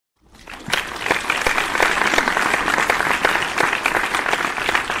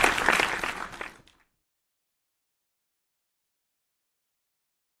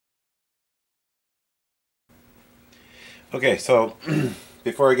Okay, so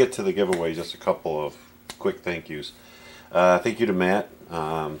before I get to the giveaway, just a couple of quick thank yous. Thank you to Matt,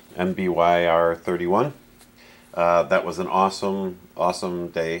 MBYR31. That was an awesome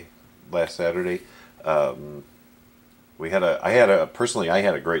day last Saturday. Personally, I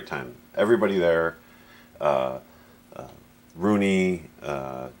had a great time. Everybody there, uh, Rooney,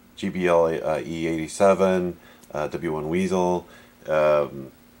 GBLE87, W1 Weasel,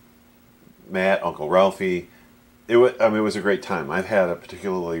 Matt, Uncle Ralphie. It was a great time. I've had a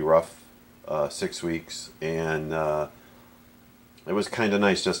particularly rough 6 weeks, and it was kind of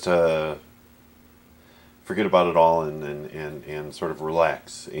nice just to forget about it all and sort of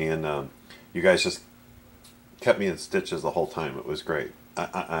relax. And you guys just kept me in stitches the whole time. It was great.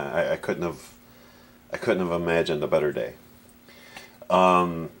 I couldn't have imagined a better day.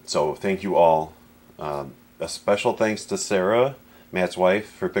 So thank you all. A special thanks to Sarah, Matt's wife,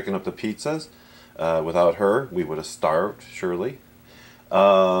 for picking up the pizzas. Without her, we would have starved, surely.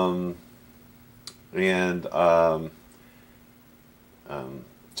 Um, and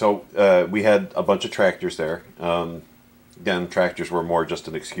so we had a bunch of tractors there. Again, tractors were more just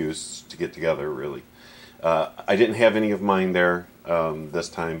an excuse to get together, really. I didn't have any of mine there this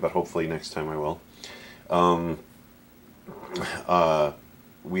time, but hopefully next time I will. Um,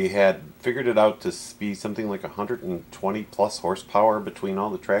 we had figured it out to be something like 120 plus horsepower between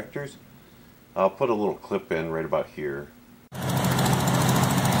all the tractors. I'll put a little clip in right about here.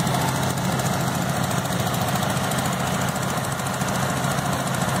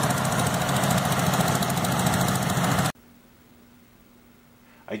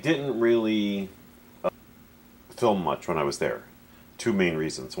 I didn't really film much when I was there. Two main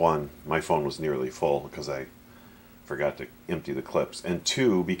reasons. One, my phone was nearly full because I forgot to empty the clips. And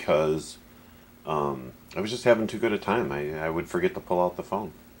two, because I was just having too good a time. I would forget to pull out the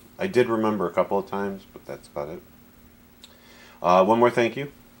phone. I did remember a couple of times, but that's about it. One more thank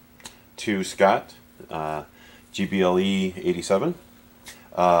you to Scott, GBLE87.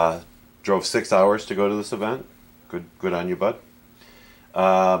 Drove 6 hours to go to this event. Good on you, bud.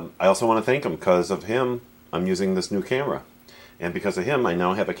 I also want to thank him. Because of him, I'm using this new camera. And because of him, I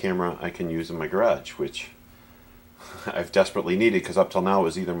now have a camera I can use in my garage, which I've desperately needed, because up till now it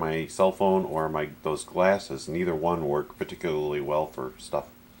was either my cell phone or those glasses. Neither one worked particularly well for stuff.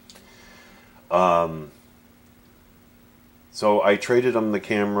 So I traded him the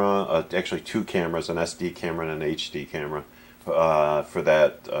camera, actually two cameras, an SD camera and an HD camera, for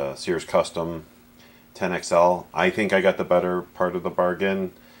that Sears Custom 10XL. I think I got the better part of the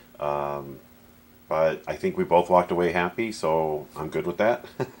bargain, but I think we both walked away happy, so I'm good with that.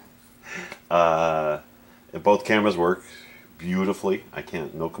 Both cameras work beautifully.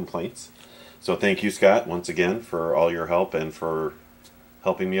 No complaints. So thank you, Scott, once again for all your help and for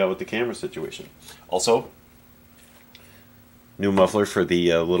helping me out with the camera situation. Also, new muffler for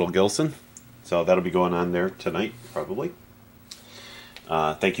the little Gilson. So that'll be going on there tonight, probably.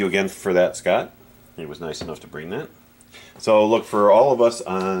 Thank you again for that, Scott. He was nice enough to bring that. So look for all of us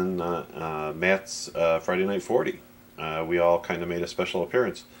on Matt's Friday Night 40. We all kind of made a special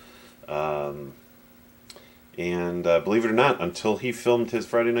appearance. And believe it or not, until he filmed his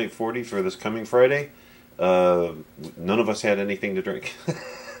Friday Night 40 for this coming Friday, none of us had anything to drink.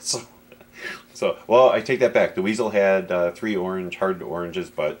 Well, I take that back. The Weasel had 3 hard oranges,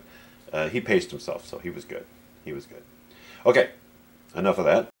 but he paced himself, so he was good. He was good. Okay, enough of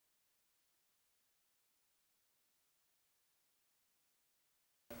that.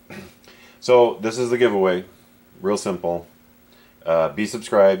 So this is the giveaway. Real simple. Be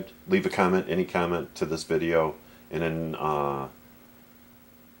subscribed. Leave a comment, any comment to this video, and in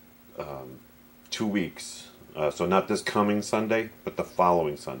 2 weeks. So not this coming Sunday, but the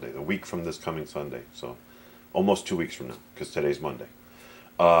following Sunday, the week from this coming Sunday. So almost 2 weeks from now, because today's Monday.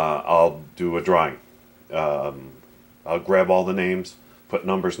 I'll do a drawing. I'll grab all the names, put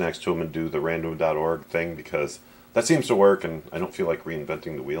numbers next to them, and do the random.org thing, because that seems to work, and I don't feel like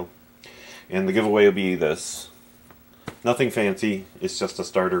reinventing the wheel. And the giveaway will be this. Nothing fancy. It's just a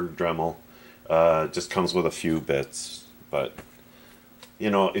starter Dremel. Just comes with a few bits, but you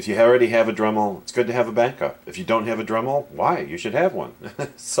know, if you already have a Dremel, it's good to have a backup. If you don't have a Dremel, why? You should have one.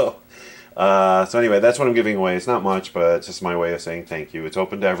 So anyway, that's what I'm giving away. It's not much, but it's just my way of saying thank you. It's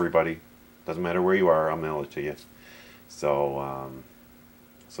open to everybody. Doesn't matter where you are, I'll mail it to you. So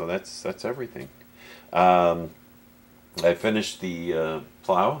that's everything. I finished the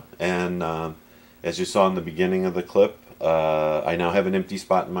plow, and as you saw in the beginning of the clip, I now have an empty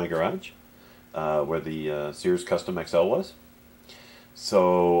spot in my garage where the Sears Custom XL was.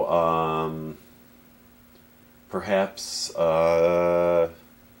 So perhaps I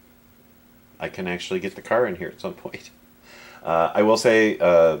can actually get the car in here at some point. I will say,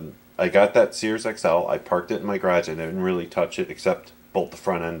 I got that Sears XL. I parked it in my garage. I didn't really touch it except bolt the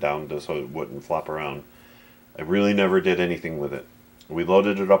front end down so it wouldn't flop around. I really never did anything with it. We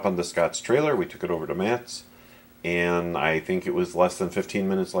loaded it up on the Scott's trailer. We took it over to Matt's. And I think it was less than 15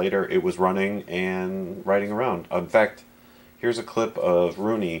 minutes later, it was running and riding around. In fact, here's a clip of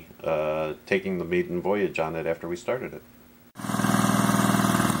Rooney taking the maiden voyage on it after we started it.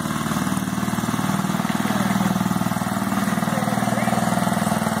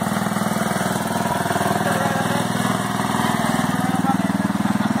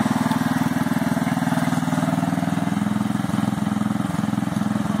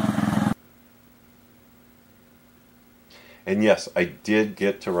 And yes, I did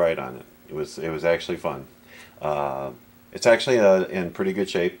get to ride on it. It was actually fun. It's actually in pretty good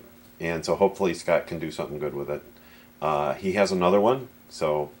shape, and so hopefully Scott can do something good with it. He has another one,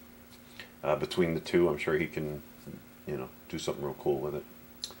 so between the two, I'm sure he can, do something real cool with it.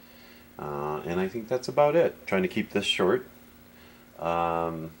 And I think that's about it. Trying to keep this short.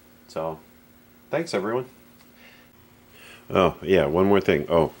 So, thanks everyone. Oh yeah, one more thing.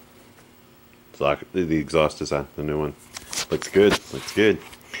 Oh, the exhaust is on the new one. Looks good. Looks good.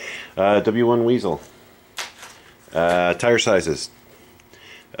 W1 Weasel. Tire sizes.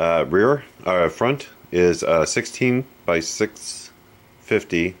 Front is 16 by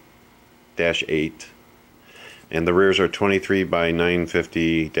 650-8, and the rears are 23 by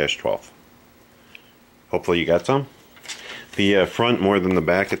 950-12. Hopefully you got some. The front more than the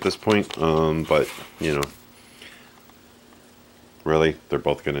back at this point, but really they're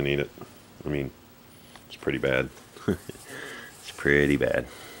both going to need it. I mean, it's pretty bad. It's pretty bad.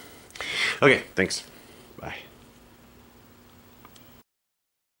 Okay, thanks. Bye.